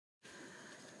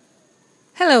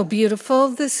Hello, beautiful.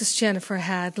 This is Jennifer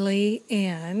Hadley,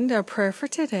 and our prayer for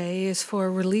today is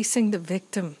for releasing the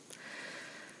victim.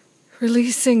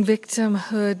 Releasing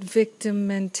victimhood, victim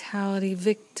mentality,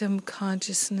 victim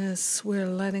consciousness. We're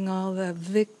letting all the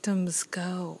victims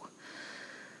go.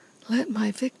 Let my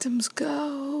victims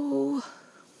go.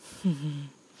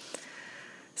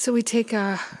 So we take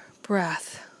our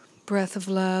breath of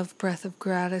love, breath of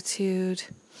gratitude.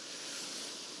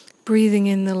 Breathing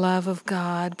in the love of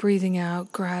God, breathing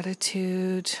out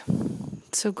gratitude.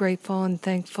 So grateful and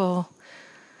thankful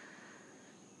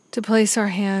to place our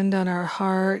hand on our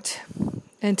heart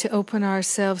and to open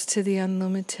ourselves to the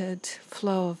unlimited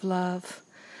flow of love.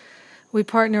 We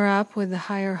partner up with the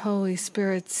higher Holy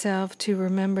Spirit self to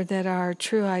remember that our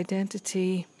true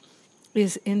identity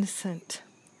is innocent,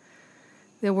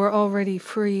 that we're already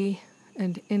free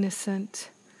and innocent,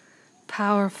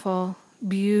 powerful,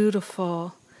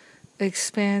 beautiful,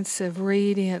 expansive,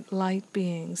 radiant light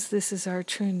beings. This is our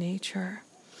true nature.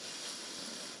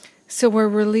 So we're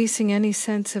releasing any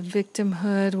sense of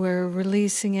victimhood. We're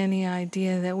releasing any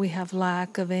idea that we have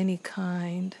lack of any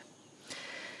kind.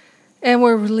 And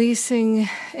we're releasing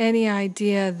any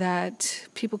idea that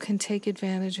people can take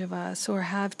advantage of us or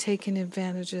have taken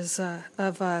advantages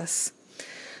of us.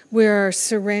 We're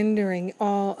surrendering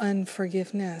all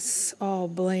unforgiveness, all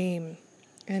blame,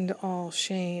 and all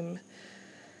shame.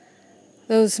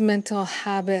 Those mental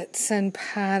habits and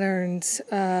patterns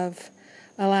of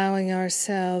allowing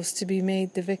ourselves to be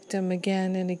made the victim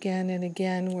again and again and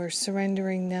again, we're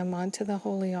surrendering them onto the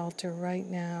holy altar right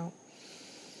now.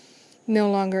 No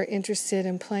longer interested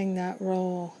in playing that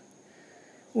role.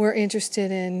 We're interested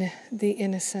in the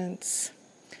innocence,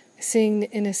 seeing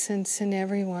the innocence in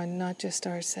everyone, not just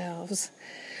ourselves.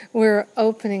 We're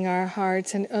opening our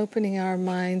hearts and opening our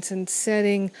minds and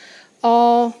setting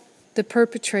all the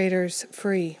perpetrators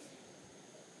free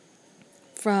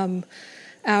from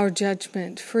our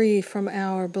judgment, free from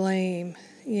our blame.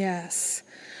 Yes,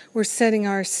 we're setting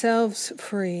ourselves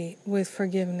free with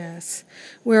forgiveness.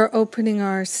 We're opening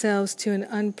ourselves to an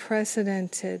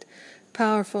unprecedented,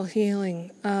 powerful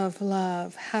healing of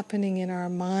love happening in our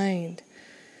mind.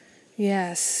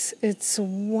 Yes, it's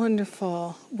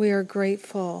wonderful. We are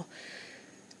grateful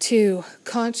to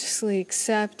consciously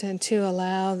accept and to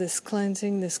allow this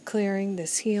cleansing, this clearing,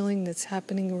 this healing that's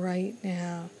happening right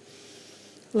now.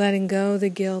 Letting go the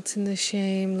guilt and the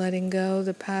shame, letting go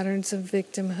the patterns of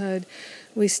victimhood.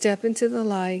 We step into the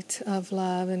light of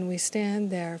love and we stand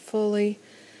there fully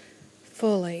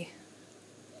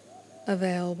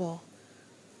available.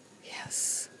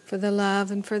 Yes, for the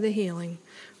love and for the healing,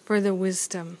 for the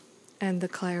wisdom and the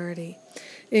clarity.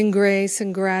 In grace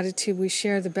and gratitude, we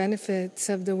share the benefits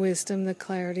of the wisdom, the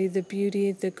clarity, the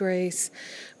beauty, the grace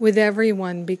with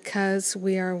everyone because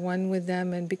we are one with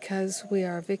them and because we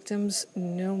are victims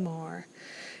no more.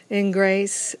 In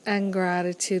grace and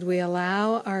gratitude, we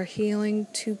allow our healing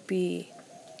to be.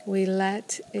 We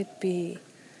let it be.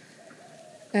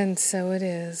 And so it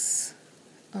is.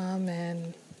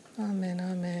 Amen. Amen.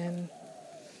 Amen.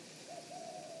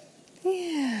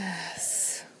 Yes.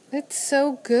 It's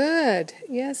so good.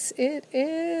 Yes, it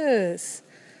is.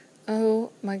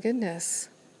 Oh, my goodness.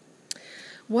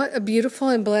 What a beautiful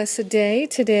and blessed day.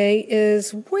 Today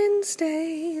is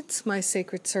Wednesday. It's my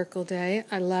Sacred Circle day.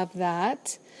 I love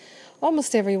that.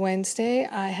 Almost every Wednesday,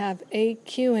 I have a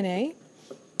Q&A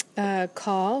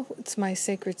call. It's my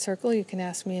Sacred Circle. You can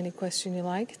ask me any question you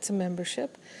like. It's a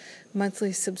membership,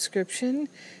 monthly subscription,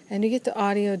 and you get the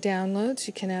audio downloads.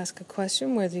 You can ask a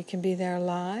question, whether you can be there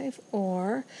live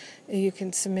or you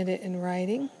can submit it in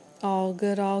writing. All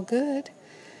good, all good.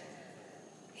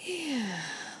 Yeah.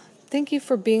 Thank you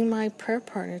for being my prayer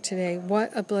partner today.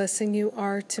 What a blessing you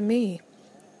are to me.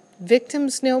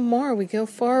 Victims no more. We go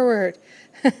forward,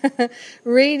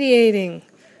 radiating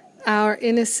our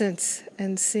innocence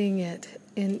and seeing it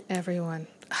in everyone.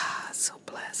 Ah, so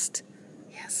blessed.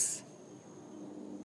 Yes.